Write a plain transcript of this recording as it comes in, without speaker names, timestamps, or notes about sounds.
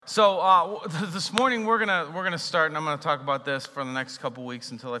This morning we're gonna start, and I'm gonna talk about this for the next couple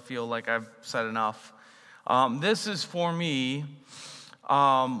weeks until I feel like I've said enough. This is for me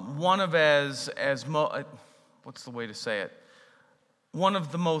one of what's the way to say it? One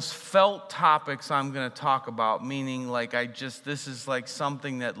of the most felt topics I'm gonna talk about. Meaning, like this is like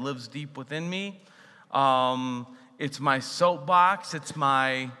something that lives deep within me. It's my soapbox. It's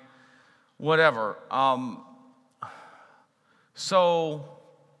my whatever. So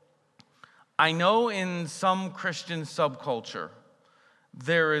I know in some Christian subculture,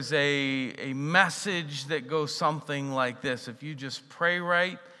 there is a message that goes something like this. If you just pray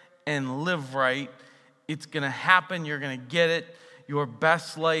right and live right, it's going to happen. You're going to get it. Your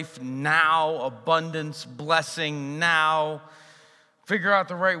best life now, abundance, blessing now. Figure out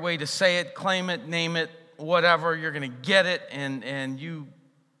the right way to say it, claim it, name it, whatever. You're going to get it, and you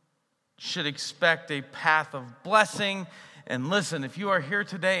should expect a path of blessing. And listen, if you are here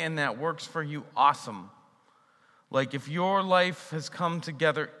today and that works for you, awesome. Like if your life has come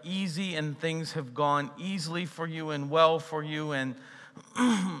together easy and things have gone easily for you and well for you, and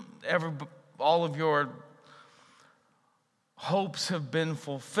all of your hopes have been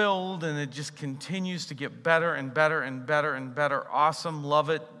fulfilled, and it just continues to get better and better and better and better. Awesome, love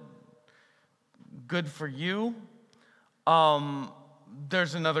it, good for you.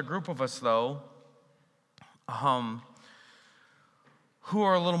 There's another group of us though, who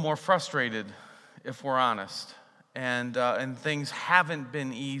are a little more frustrated, if we're honest. And things haven't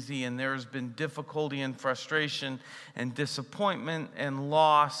been easy, and there's been difficulty and frustration and disappointment and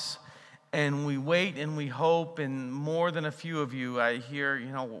loss. And we wait and we hope, and more than a few of you, I hear,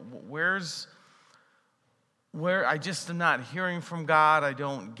 where I just am not hearing from God. I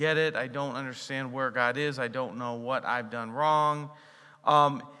don't get it. I don't understand where God is. I don't know what I've done wrong.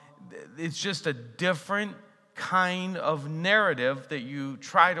 It's just a different kind of narrative that you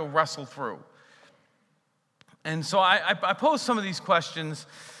try to wrestle through. And so I pose some of these questions,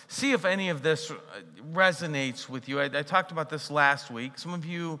 see if any of this resonates with you. I talked about this last week. Some of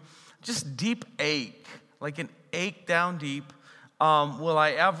you, just deep ache, like an ache down deep. Will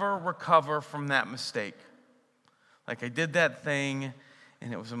I ever recover from that mistake? Like I did that thing,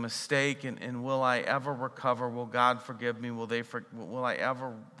 and it was a mistake, and will I ever recover? Will God forgive me? Will I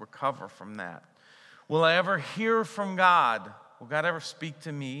ever recover from that? Will I ever hear from God? Will God ever speak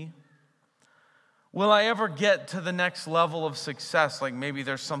to me? Will I ever get to the next level of success? Like maybe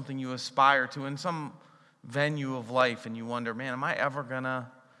there's something you aspire to in some venue of life, and you wonder, man, am I ever going to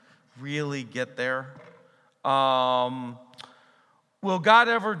really get there? Will God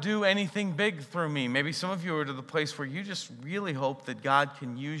ever do anything big through me? Maybe some of you are to the place where you just really hope that God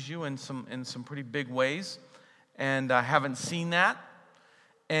can use you in some pretty big ways, and haven't seen that.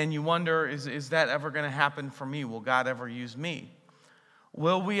 And you wonder, is that ever going to happen for me? Will God ever use me?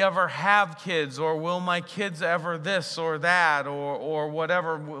 Will we ever have kids, or will my kids ever this or that, or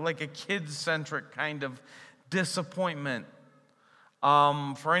whatever, like a kid-centric kind of disappointment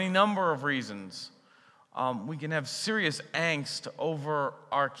for any number of reasons. We can have serious angst over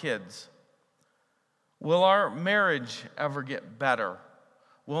our kids. Will our marriage ever get better?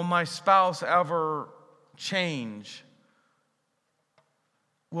 Will my spouse ever change?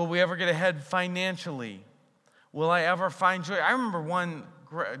 Will we ever get ahead financially? Will I ever find joy? I remember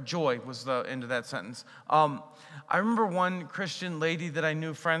joy was the end of that sentence. I remember one Christian lady that I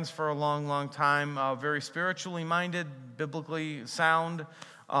knew, friends for a long, long time, very spiritually minded, biblically sound,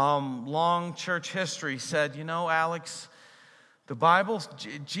 long church history, said, Alex, the Bible,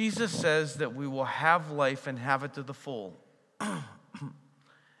 Jesus says that we will have life and have it to the full.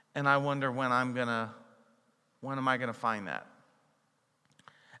 And I wonder when am I gonna find that?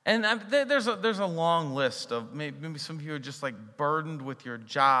 And there's a long list of maybe some of you are just like burdened with your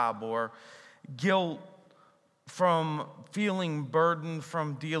job, or guilt from feeling burdened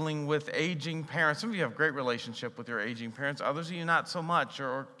from dealing with aging parents. Some of you have a great relationship with your aging parents. Others of you not so much,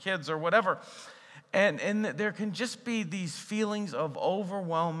 or kids or whatever. And there can just be these feelings of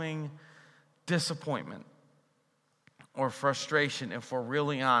overwhelming disappointment or frustration, if we're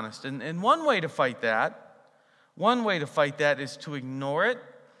really honest. And one way to fight that is to ignore it,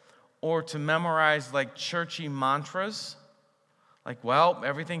 or to memorize like churchy mantras, like, well,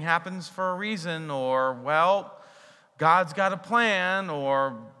 everything happens for a reason, or, well, God's got a plan,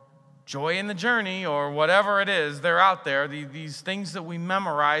 or joy in the journey, or whatever it is. They're out there, these things that we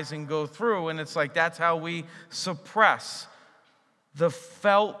memorize and go through, and it's like that's how we suppress the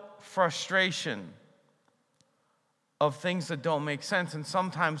felt frustration of things that don't make sense. And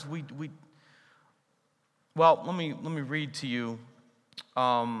sometimes let me read to you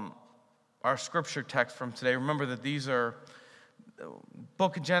our scripture text from today. Remember that these are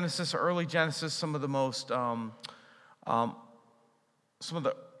book of Genesis, early Genesis, some of the most, some of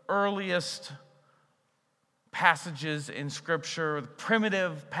the earliest passages in Scripture, the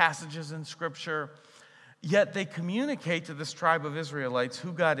primitive passages in Scripture, yet they communicate to this tribe of Israelites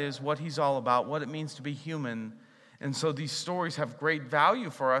who God is, what He's all about, what it means to be human. And so these stories have great value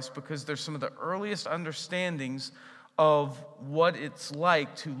for us because they're some of the earliest understandings of what it's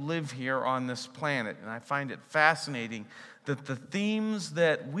like to live here on this planet. And I find it fascinating that the themes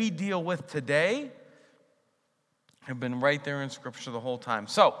that we deal with today have been right there in Scripture the whole time.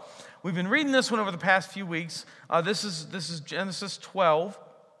 So we've been reading this one over the past few weeks. This is Genesis 12.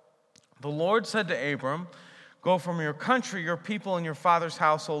 The Lord said to Abram, "Go from your country, your people, and your father's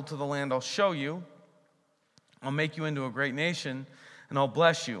household to the land I'll show you. I'll make you into a great nation, and I'll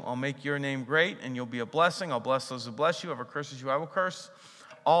bless you. I'll make your name great, and you'll be a blessing. I'll bless those who bless you. Whoever curses you, I will curse.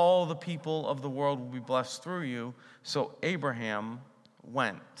 All the people of the world will be blessed through you." So Abraham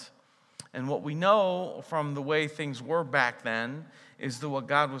went. And what we know from the way things were back then is that what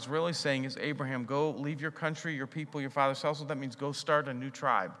God was really saying is, Abraham, go leave your country, your people, your father's household. That means go start a new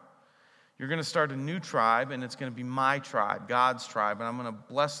tribe. You're going to start a new tribe, and it's going to be my tribe, God's tribe, and I'm going to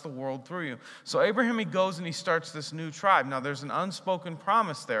bless the world through you. So Abraham, he goes and he starts this new tribe. Now, there's an unspoken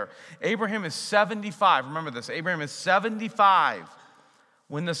promise there. Abraham is 75. Remember this. Abraham is 75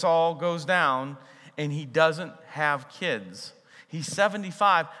 when this all goes down, and he doesn't have kids. He's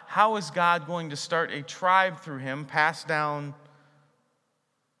 75. How is God going to start a tribe through him, passed down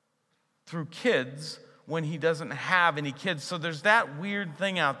through kids, when he doesn't have any kids? So there's that weird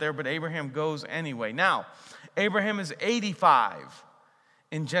thing out there, but Abraham goes anyway. Now, Abraham is 85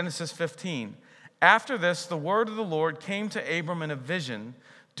 in Genesis 15. After this, the word of the Lord came to Abram in a vision.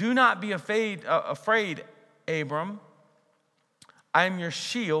 "Do not be afraid, Abram. I am your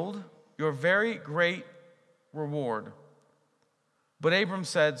shield, your very great reward." But Abram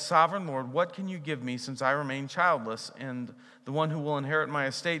said, "Sovereign Lord, what can you give me since I remain childless? And the one who will inherit my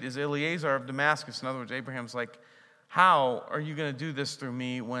estate is Eliezer of Damascus." In other words, Abraham's like, how are you going to do this through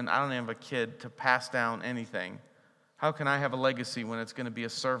me when I don't have a kid to pass down anything? How can I have a legacy when it's going to be a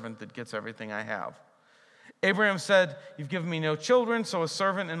servant that gets everything I have? Abraham said, "You've given me no children, so a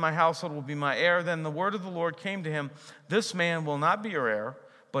servant in my household will be my heir." Then the word of the Lord came to him, "This man will not be your heir,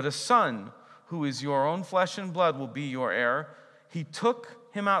 but a son who is your own flesh and blood will be your heir." He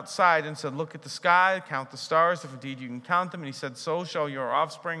took him outside and said, "Look at the sky, count the stars, if indeed you can count them." And he said, "So shall your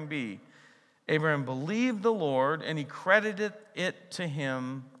offspring be." Abraham believed the Lord, and he credited it to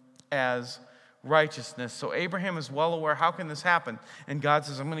him as righteousness. So Abraham is well aware, how can this happen? And God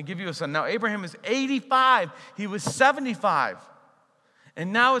says, "I'm going to give you a son." Now Abraham is 85. He was 75.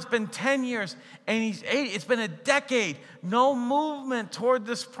 And now it's been 10 years, and he's 80. It's been a decade. No movement toward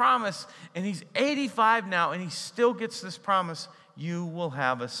this promise. And he's 85 now, and he still gets this promise, "You will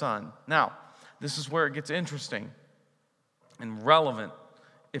have a son." Now, this is where it gets interesting and relevant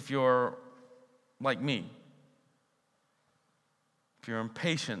if you're like me. If you're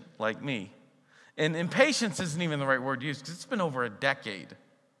impatient like me. And impatience isn't even the right word used because it's been over a decade.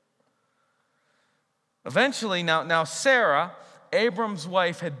 Eventually, now Sarah, Abram's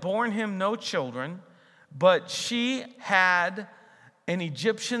wife, had borne him no children, but she had an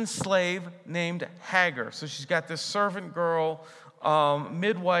Egyptian slave named Hagar. So she's got this servant girl,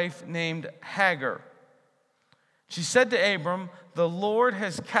 midwife named Hagar. She said to Abram, "The Lord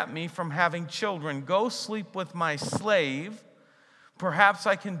has kept me from having children. Go sleep with my slave. Perhaps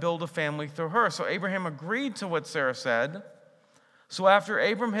I can build a family through her." So Abraham agreed to what Sarah said. So after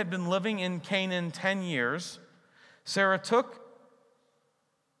Abram had been living in Canaan 10 years, Sarah,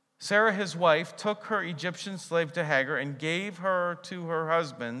 his wife, took her Egyptian slave to Hagar and gave her to her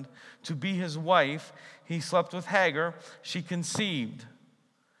husband to be his wife. He slept with Hagar. She conceived.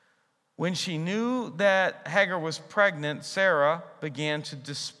 When she knew that Hagar was pregnant, Sarah began to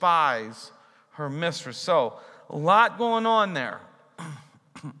despise her mistress. So, a lot going on there.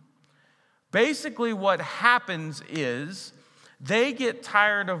 Basically, what happens is they get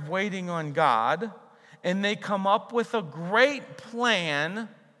tired of waiting on God, and they come up with a great plan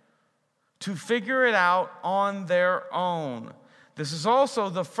to figure it out on their own. This is also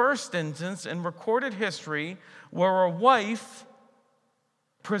the first instance in recorded history where a wife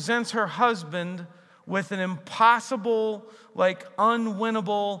presents her husband with an impossible,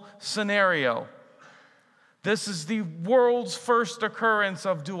 unwinnable scenario. This is the world's first occurrence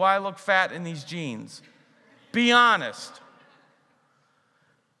of, do I look fat in these jeans? Be honest.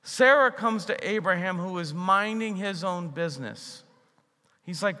 Sarah comes to Abraham, who is minding his own business.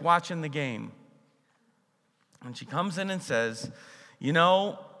 He's like watching the game. And she comes in and says,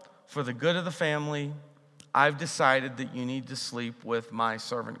 "For the good of the family, I've decided that you need to sleep with my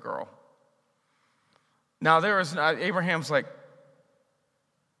servant girl. Now, Abraham's like,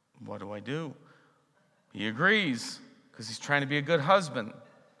 what do I do? He agrees because he's trying to be a good husband.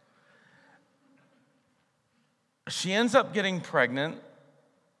 She ends up getting pregnant.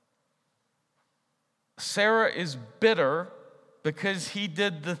 Sarah is bitter because he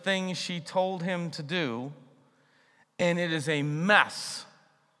did the thing she told him to do, and it is a mess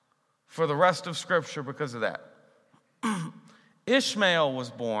for the rest of Scripture because of that. Ishmael was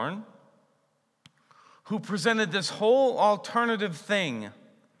born, who presented this whole alternative thing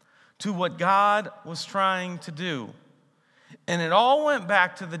to what God was trying to do. And it all went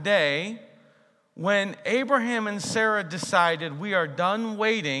back to the day when Abraham and Sarah decided, we are done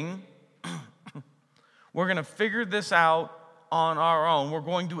waiting. We're going to figure this out on our own. We're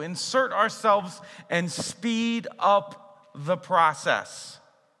going to insert ourselves and speed up the process.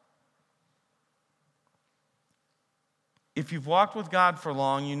 If you've walked with God for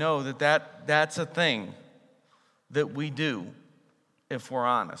long, you know that's a thing that we do if we're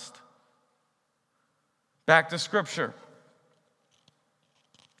honest. Back to Scripture.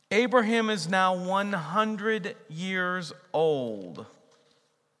 Abraham is now 100 years old.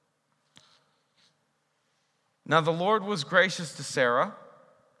 Now the Lord was gracious to Sarah,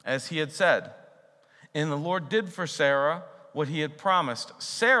 as he had said, and the Lord did for Sarah what he had promised.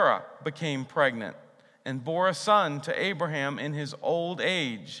 Sarah became pregnant and bore a son to Abraham in his old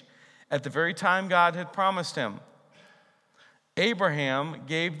age, at the very time God had promised him. Abraham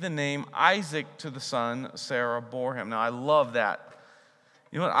gave the name Isaac to the son Sarah bore him. Now I love that.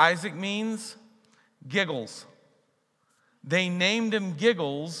 You know what Isaac means? Giggles. They named him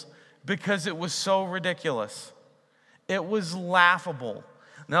Giggles because it was so ridiculous. It was laughable.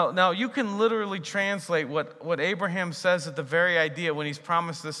 Now you can literally translate what Abraham says at the very idea when he's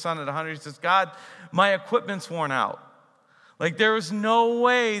promised this son at 100. He says, God, my equipment's worn out. Like, there is no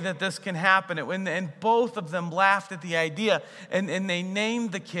way that this can happen. And both of them laughed at the idea, and they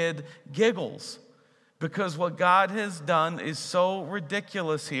named the kid Giggles, because what God has done is so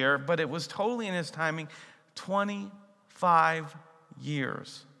ridiculous here, but it was totally in his timing. 25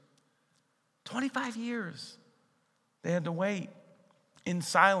 years. 25 years. They had to wait in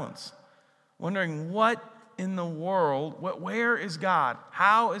silence, wondering what in the world, where is God?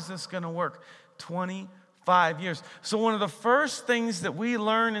 How is this going to work? 25 years. So one of the first things that we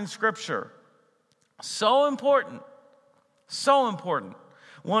learn in Scripture, so important,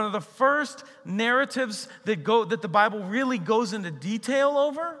 one of the first narratives that the Bible really goes into detail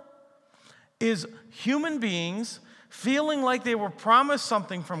over is human beings feeling like they were promised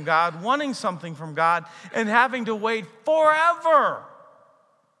something from God, wanting something from God, and having to wait forever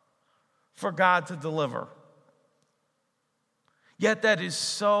for God to deliver. Yet that is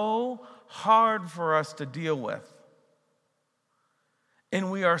so hard for us to deal with.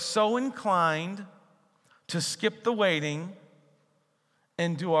 And we are so inclined to skip the waiting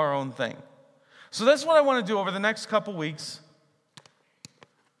and do our own thing. So that's what I want to do over the next couple weeks,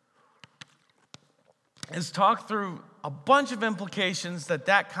 is talk through a bunch of implications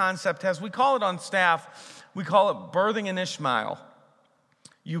that concept has. We call it on staff, we call it birthing an Ishmael.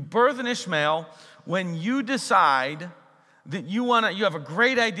 You birth an Ishmael when you decide that you have a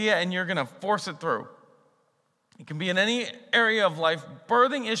great idea and you're going to force it through. It can be in any area of life.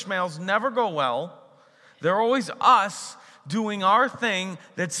 Birthing Ishmaels never go well. They're always us doing our thing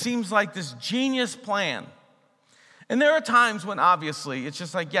that seems like this genius plan. And there are times when obviously it's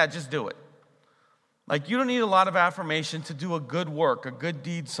just like, yeah, just do it. Like, you don't need a lot of affirmation to do a good work, a good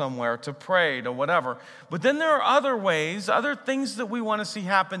deed somewhere, to pray, to whatever. But then there are other ways, other things that we want to see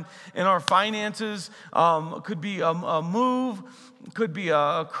happen in our finances. Could be a move, could be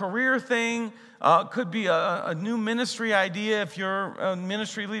a career thing, could be a new ministry idea if you're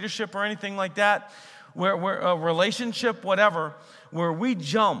ministry leadership or anything like that, where a relationship, whatever, where we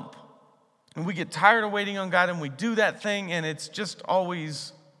jump and we get tired of waiting on God and we do that thing, and it's just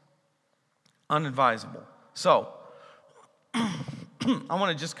always unadvisable. So, I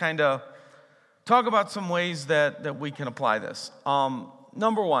want to just kind of talk about some ways that we can apply this.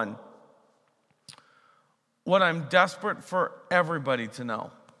 Number one, what I'm desperate for everybody to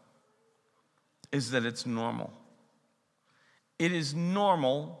know is that it's normal. It is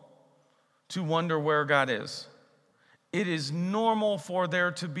normal to wonder where God is. It is normal for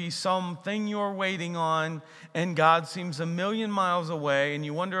there to be something you're waiting on and God seems a million miles away, and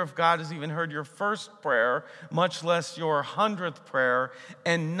you wonder if God has even heard your first prayer, much less your 100th prayer,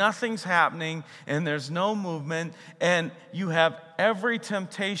 and nothing's happening and there's no movement, and you have every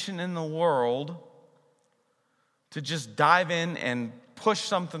temptation in the world to just dive in and push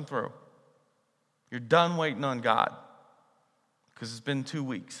something through. You're done waiting on God because it's been 2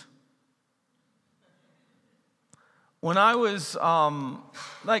 weeks. When I was, I've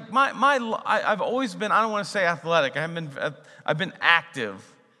always been, I don't want to say athletic. I've been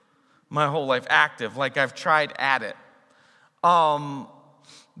active my whole life, active, like I've tried at it.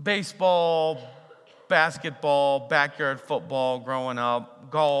 Baseball, basketball, backyard football growing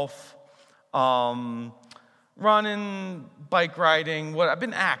up, golf, running, bike riding, I've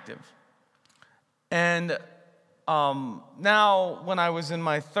been active. And now when I was in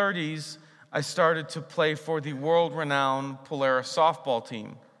my 30s, I started to play for the world-renowned Polaris softball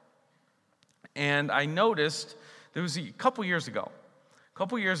team. And I noticed, there was a couple years ago,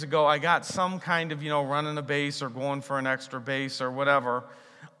 I got some kind of, running a base or going for an extra base or whatever.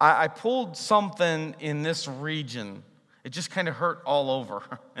 I pulled something in this region. It just kind of hurt all over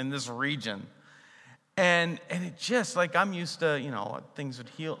in this region. And it just, like I'm used to, things would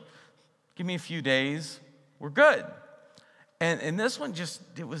heal. Give me a few days, we're good. And this one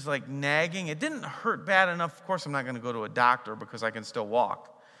it was like nagging. It didn't hurt bad enough. Of course, I'm not going to go to a doctor because I can still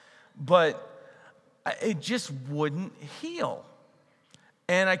walk. But it just wouldn't heal.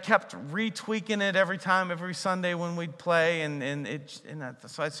 And I kept retweaking it every Sunday when we'd play.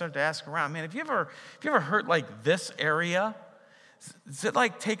 So I started to ask around, man, have you ever hurt like this area? Does it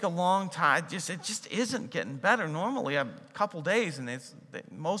like take a long time? It just isn't getting better. Normally, a couple days, and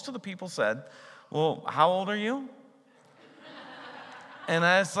most of the people said, well, how old are you? And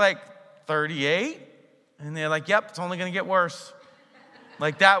I was like, 38? And they're like, yep, it's only going to get worse.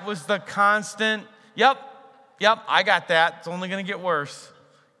 Like that was the constant, yep, I got that. It's only going to get worse.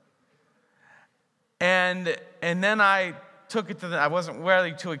 And then I took it I wasn't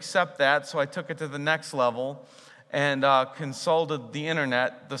ready to accept that, so I took it to the next level and consulted the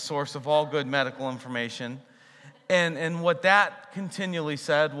internet, the source of all good medical information. And what that continually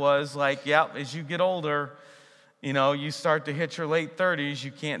said was like, yep, as you get older, you start to hit your late 30s,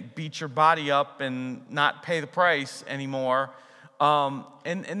 you can't beat your body up and not pay the price anymore. And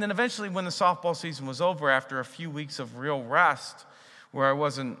then eventually when the softball season was over, after a few weeks of real rest where I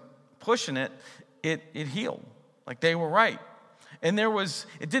wasn't pushing it, it healed. Like they were right. And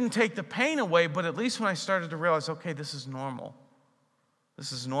it didn't take the pain away, but at least when I started to realize, okay, this is normal.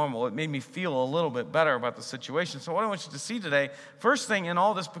 This is normal. It made me feel a little bit better about the situation. So what I want you to see today, first thing in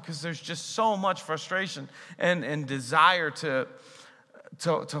all this, because there's just so much frustration and desire to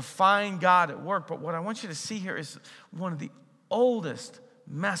find God at work, but what I want you to see here is one of the oldest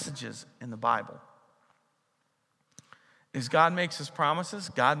messages in the Bible. Is God makes his promises,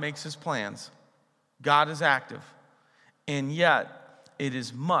 God makes his plans. God is active. And yet, it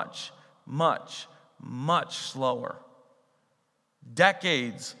is much, much, much slower.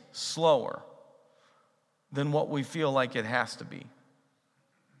 Decades slower than what we feel like it has to be.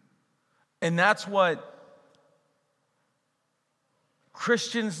 And that's what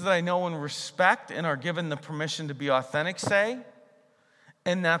Christians that I know and respect and are given the permission to be authentic say,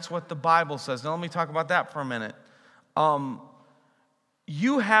 and that's what the Bible says. Now let me talk about that for a minute.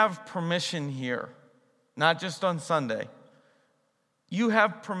 You have permission here, not just on Sunday. You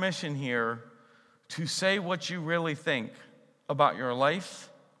have permission here to say what you really think about your life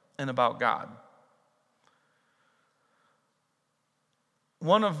and about God.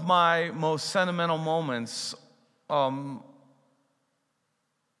 One of my most sentimental moments, are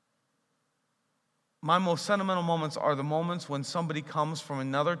the moments when somebody comes from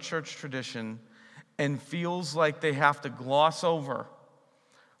another church tradition and feels like they have to gloss over.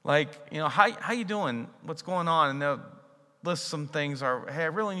 Like, how you doing? What's going on? And they'll list some things, hey, I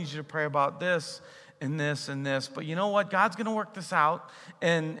really need you to pray about this and this and this. But you know what? God's going to work this out,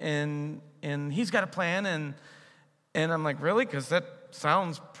 and he's got a plan. And I'm like, really? Because that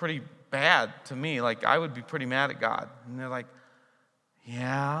sounds pretty bad to me. Like, I would be pretty mad at God. And they're like,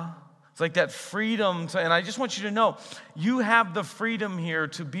 yeah. It's like that freedom. And I just want you to know, you have the freedom here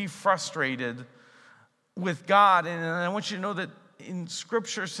to be frustrated with God. And I want you to know that in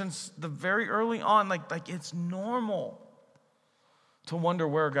Scripture, since the very early on, like it's normal to wonder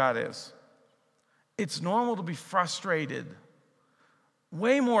where God is. It's normal to be frustrated.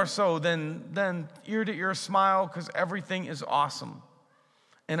 Way more so than ear-to-ear smile because everything is awesome.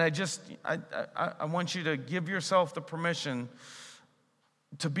 And I want you to give yourself the permission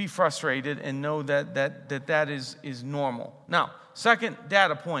to be frustrated and know that is normal. Now, second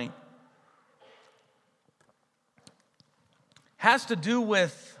data point has to do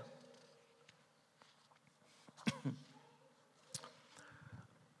with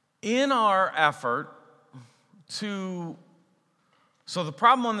in our effort to, so the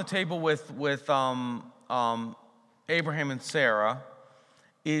problem on the table with Abraham and Sarah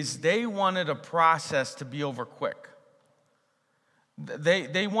is they wanted a process to be over quick.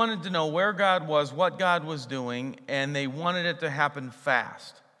 They wanted to know where God was, what God was doing, and they wanted it to happen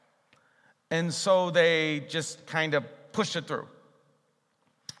fast. And so they just kind of pushed it through.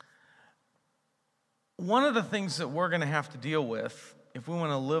 One of the things that we're going to have to deal with, if we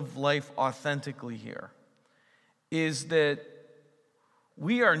want to live life authentically here, is that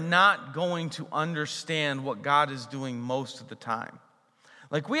we are not going to understand what God is doing most of the time.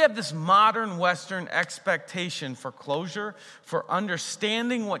 Like, we have this modern Western expectation for closure, for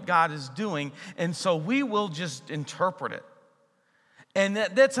understanding what God is doing, and so we will just interpret it. And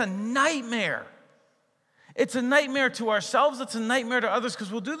that's a nightmare. It's a nightmare to ourselves, it's a nightmare to others, because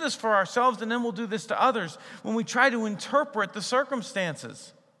we'll do this for ourselves and then we'll do this to others when we try to interpret the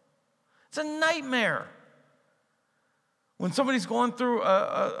circumstances. It's a nightmare. When somebody's going through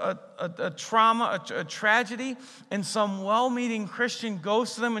a trauma, a tragedy, and some well-meaning Christian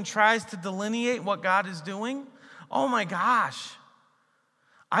goes to them and tries to delineate what God is doing, oh my gosh,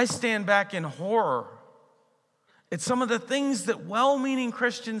 I stand back in horror. It's some of the things that well-meaning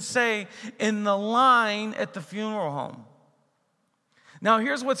Christians say in the line at the funeral home. Now,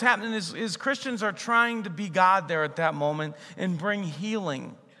 here's what's happening is Christians are trying to be God there at that moment and bring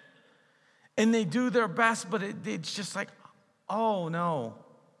healing. And they do their best, but it's just like, oh, no.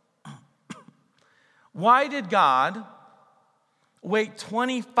 Why did God wait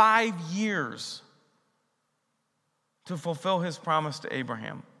 25 years to fulfill his promise to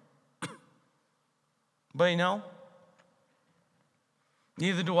Abraham? But you know,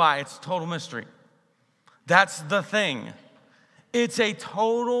 neither do I. It's a total mystery. That's the thing. It's a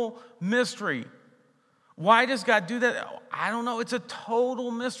total mystery. Why does God do that? I don't know. It's a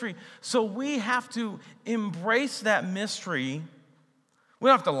total mystery. So we have to embrace that mystery. We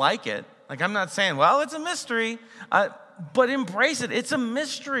don't have to like it. Like, I'm not saying, well, it's a mystery, but embrace it. It's a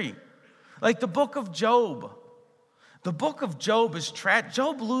mystery. Like the book of Job. The book of Job is tragic.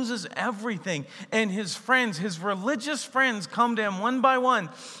 Job loses everything. And his friends, his religious friends, come to him one by one.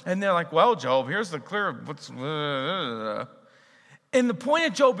 And they're like, well, Job, here's the clear, And the point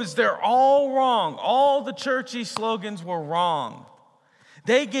of Job is they're all wrong. All the churchy slogans were wrong.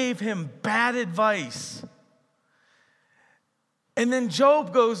 They gave him bad advice. And then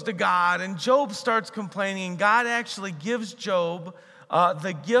Job goes to God, and Job starts complaining. God actually gives Job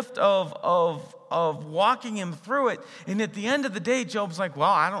the gift of walking him through it. And at the end of the day, Job's like, well,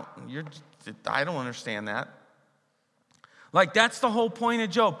 I don't understand that. Like, that's the whole point of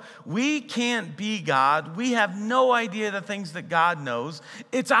Job. We can't be God. We have no idea the things that God knows.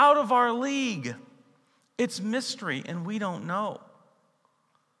 It's out of our league. It's mystery, and we don't know.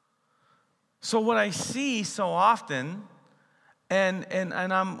 So what I see so often, and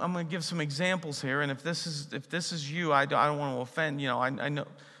I'm going to give some examples here, and if this is you, I don't want to offend. I know.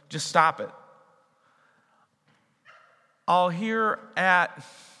 Just stop it. I'll hear at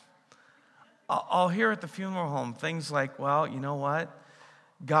the funeral home things like, well, you know what?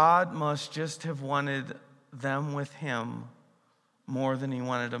 God must just have wanted them with him more than he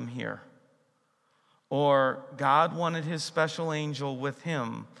wanted them here. Or God wanted his special angel with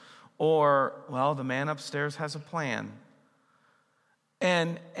him. Or, well, the man upstairs has a plan.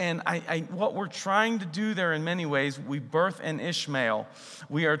 And what we're trying to do there in many ways, we birth an Ishmael.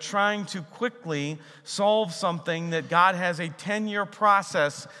 We are trying to quickly solve something that God has a 10-year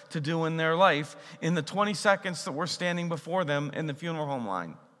process to do in their life in the 20 seconds that we're standing before them in the funeral home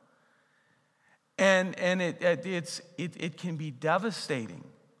line. And it can be devastating.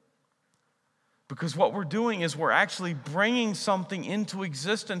 Because what we're doing is we're actually bringing something into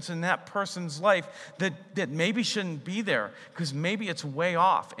existence in that person's life that maybe shouldn't be there, because maybe it's way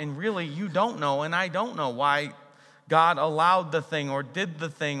off. And really, you don't know, and I don't know why God allowed the thing or did the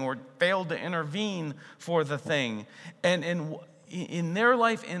thing or failed to intervene for the thing. And in their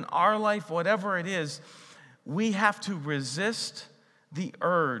life, in our life, whatever it is, we have to resist the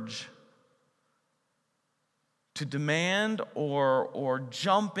urge to demand or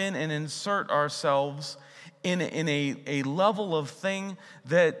jump in and insert ourselves in a level of thing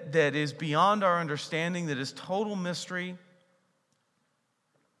that is beyond our understanding, that is total mystery.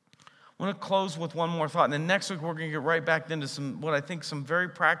 I want to close with one more thought, and then next week we're going to get right back into some very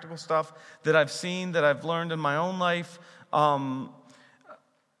practical stuff that I've seen, that I've learned in my own life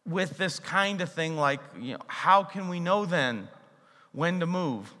with this kind of thing, like, how can we know then when to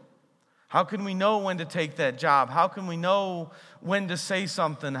move? How can we know when to take that job? How can we know when to say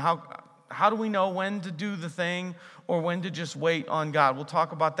something? How do we know when to do the thing or when to just wait on God? We'll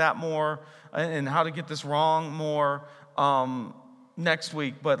talk about that more and how to get this wrong more next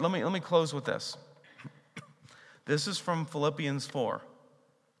week. But let me close with this. This is from Philippians 4.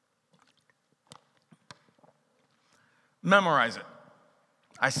 Memorize it.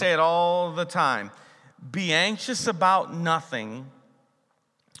 I say it all the time. Be anxious about nothing,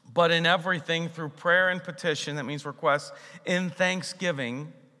 but in everything through prayer and petition, that means requests, in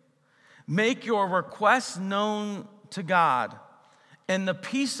thanksgiving, make your requests known to God. And the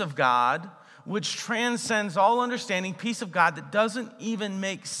peace of God, which transcends all understanding, peace of God that doesn't even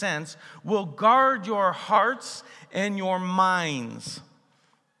make sense, will guard your hearts and your minds.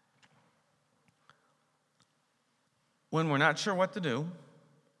 When we're not sure what to do,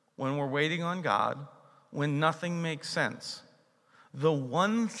 when we're waiting on God, when nothing makes sense, the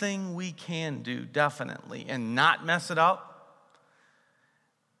one thing we can do, definitely, and not mess it up,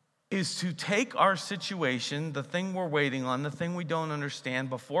 is to take our situation, the thing we're waiting on, the thing we don't understand,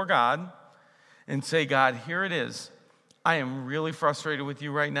 before God and say, God, here it is. I am really frustrated with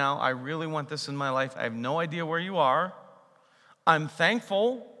you right now. I really want this in my life. I have no idea where you are. I'm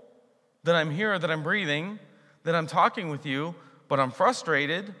thankful that I'm here, that I'm breathing, that I'm talking with you, but I'm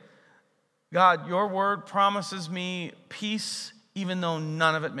frustrated. God, your word promises me peace even though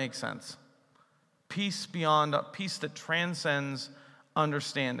none of it makes sense. Peace that transcends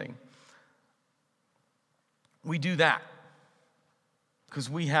understanding. We do that because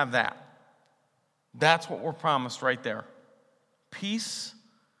we have that. That's what we're promised right there. Peace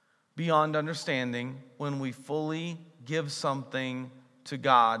beyond understanding when we fully give something to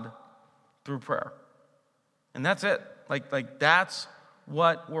God through prayer. And that's it. Like that's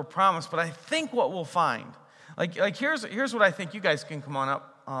what we're promised. But I think what we'll find, here's what I think. You guys can come on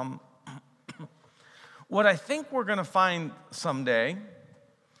up. What I think we're going to find someday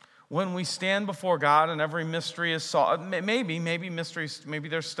when we stand before God and every mystery is solved, maybe mysteries, maybe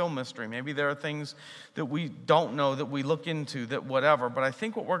there's still mystery. Maybe there are things that we don't know that we look into, that whatever. But I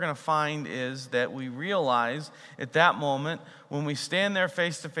think what we're going to find is that we realize at that moment when we stand there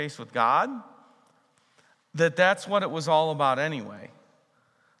face to face with God, that that's what it was all about anyway.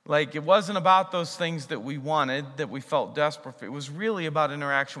 Like, it wasn't about those things that we wanted, that we felt desperate for. It was really about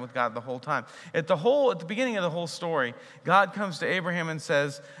interaction with God the whole time. At the beginning of the whole story, God comes to Abraham and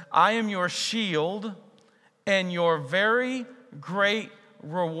says, I am your shield and your very great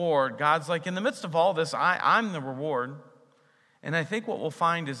reward. God's like, in the midst of all this, I'm the reward. And I think what we'll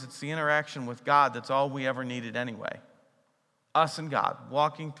find is it's the interaction with God that's all we ever needed anyway. Us and God,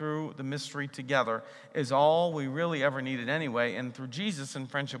 walking through the mystery together is all we really ever needed anyway. And through Jesus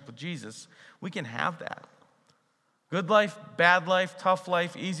and friendship with Jesus, we can have that. Good life, bad life, tough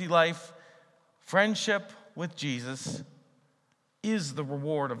life, easy life, friendship with Jesus is the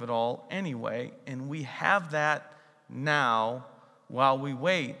reward of it all anyway. And we have that now while we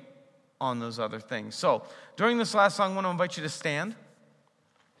wait on those other things. So during this last song, I want to invite you to stand.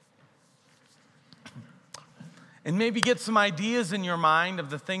 And maybe get some ideas in your mind of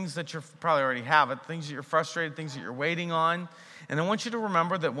the things that you probably already have, it, things that you're frustrated, things that you're waiting on. And I want you to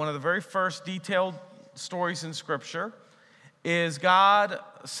remember that one of the very first detailed stories in Scripture is God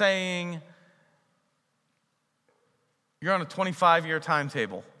saying, you're on a 25-year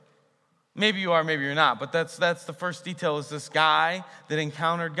timetable. Maybe you are, maybe you're not, but that's the first detail is this guy that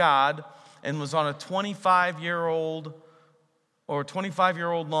encountered God and was on a 25-year-old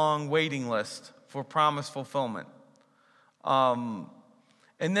long waiting list for promise fulfillment. And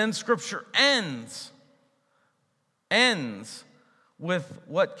then Scripture ends with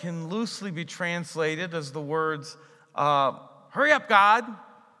what can loosely be translated as the words, hurry up, God.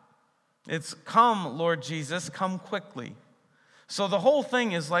 It's come, Lord Jesus, come quickly. So the whole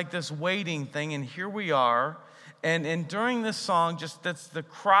thing is like this waiting thing, and here we are. And during this song, just that's the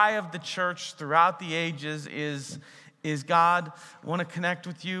cry of the church throughout the ages is God, I want to connect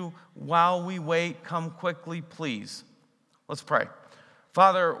with you while we wait. Come quickly, please. Let's pray.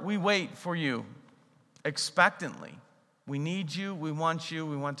 Father, we wait for you expectantly. We need you. We want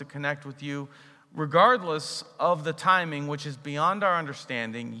to connect with you. Regardless of the timing, which is beyond our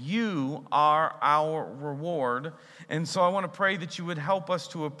understanding, you are our reward. And so I want to pray that you would help us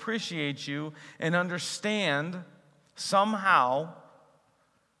to appreciate you and understand somehow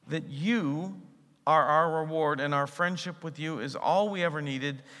that you are our reward, and our friendship with you is all we ever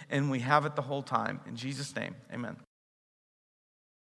needed, and we have it the whole time. In Jesus' name, amen.